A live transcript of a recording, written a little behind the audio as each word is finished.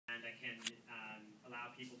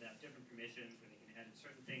permissions where they can edit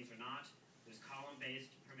certain things or not. There's column-based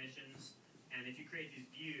permissions. And if you create these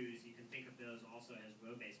views, you can think of those also as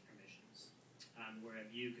row-based permissions, where a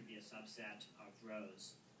view could be a subset of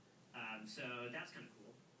rows. So that's kind of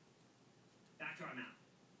cool. Back to our map.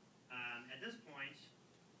 At this point,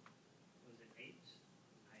 was it 8?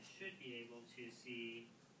 I should be able to see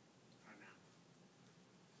our map.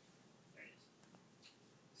 There it is.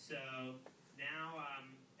 So now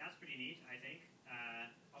that's pretty neat, I think.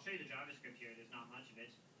 I'll show you the JavaScript here. There's not much of it.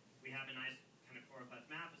 We have a nice kind of 4+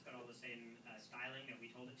 map. It's got all the same styling that we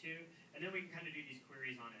told it to. And then we can kind of do these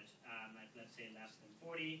queries on it, like let's say less than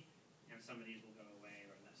 40, and some of these will go away,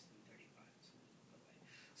 or less than 35, some of these will go away.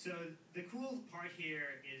 So the cool part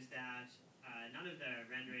here is that none of the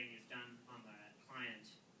rendering is done on the client.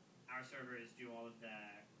 Our servers do all of the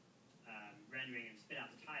rendering and spit out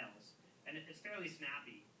the tiles. And it's fairly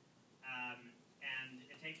snappy. And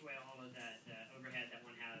it takes away all of the overhead that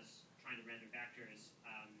one has trying to render vectors,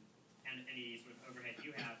 and any sort of overhead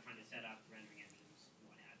you have trying to